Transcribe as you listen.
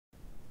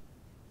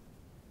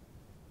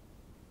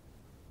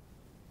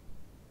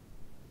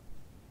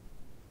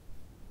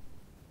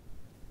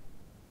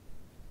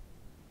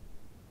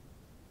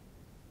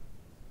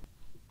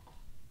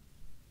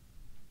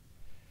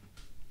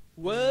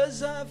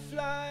Words are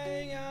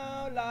flying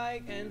out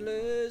like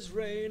endless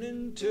rain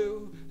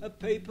into a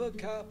paper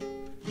cup.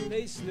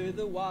 They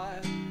slither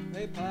while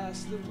they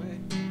pass the way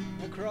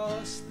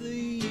across the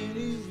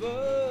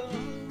universe.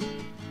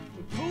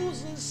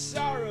 Pools of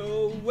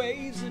sorrow,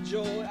 waves of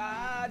joy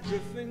are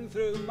drifting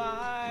through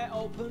my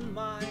open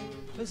mind,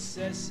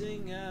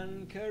 possessing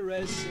and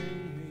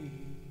caressing me.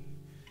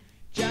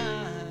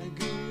 Jagu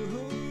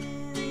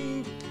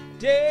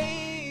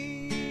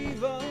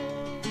deiva.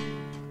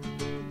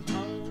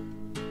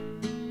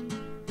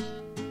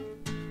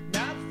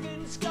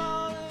 Nothing's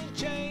gonna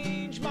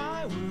change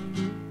my world.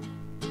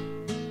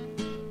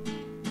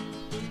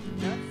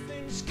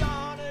 Nothing's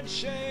gonna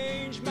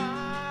change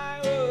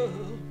my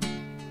world.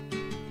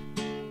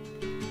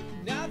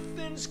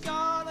 Nothing's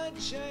gonna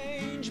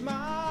change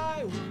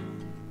my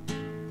world.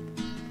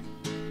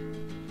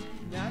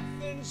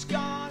 Nothing's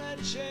gonna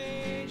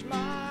change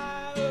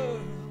my world.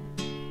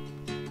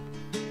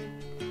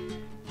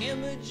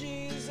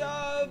 Images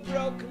of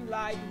broken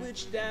light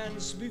which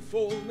dance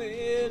before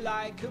me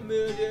like a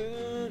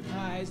million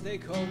eyes. They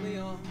call me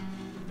on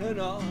and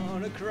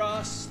on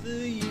across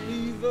the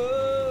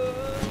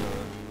universe.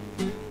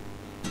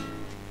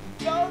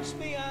 Floats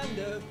me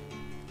under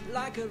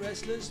like a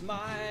restless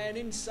mind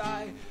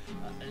inside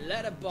a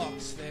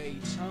letterbox. They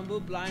tumble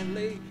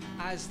blindly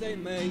as they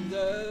make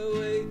their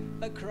way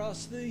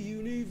across the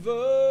universe.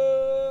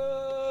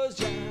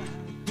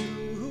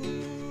 Jagu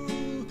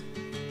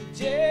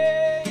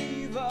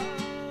deiva.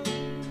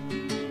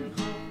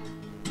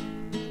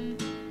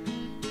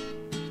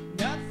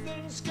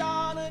 Nothing's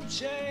gonna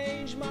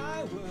change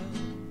my world.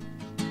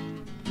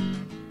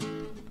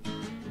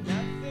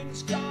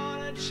 Nothing's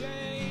gonna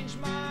change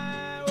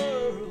my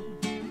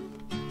world.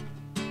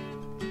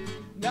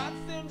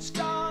 Nothing's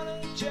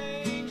gonna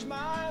change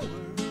my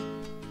world.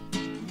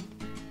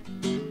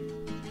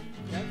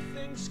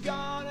 Nothing's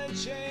gonna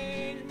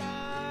change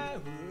my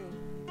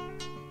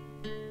world.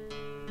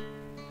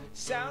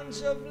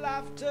 Sounds of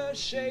laughter,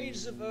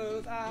 shades of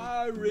earth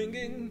are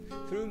ringing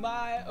through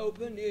my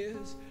open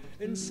ears,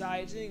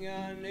 inciting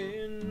and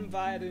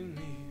inviting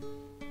me.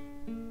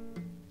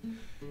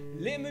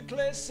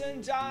 Limitless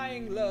and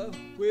dying love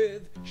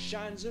with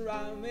shines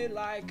around me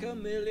like a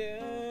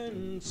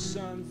million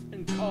suns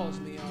and calls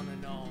me on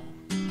and on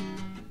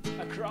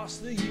across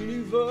the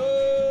universe.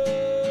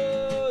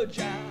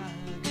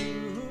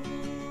 Jagu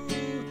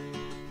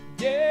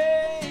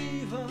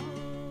deiva.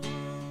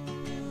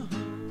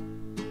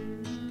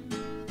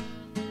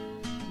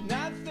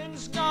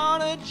 Nothing's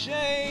gonna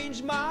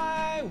change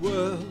my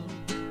world.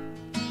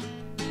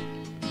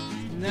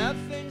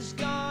 Nothing's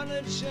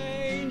gonna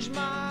change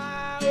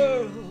my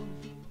world.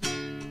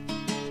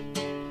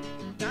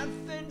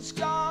 Nothing's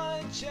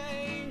gonna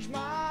change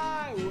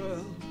my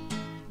world.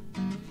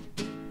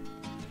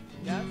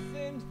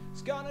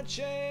 Nothing's gonna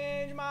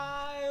change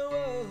my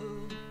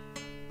world.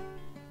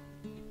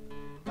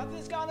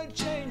 Nothing's gonna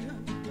change.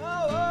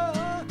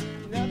 Oh,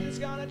 nothing's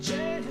gonna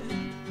change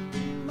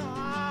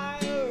my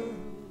world.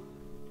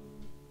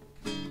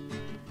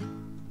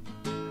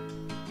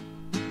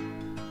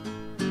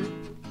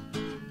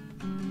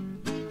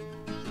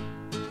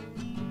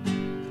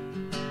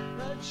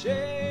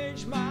 Change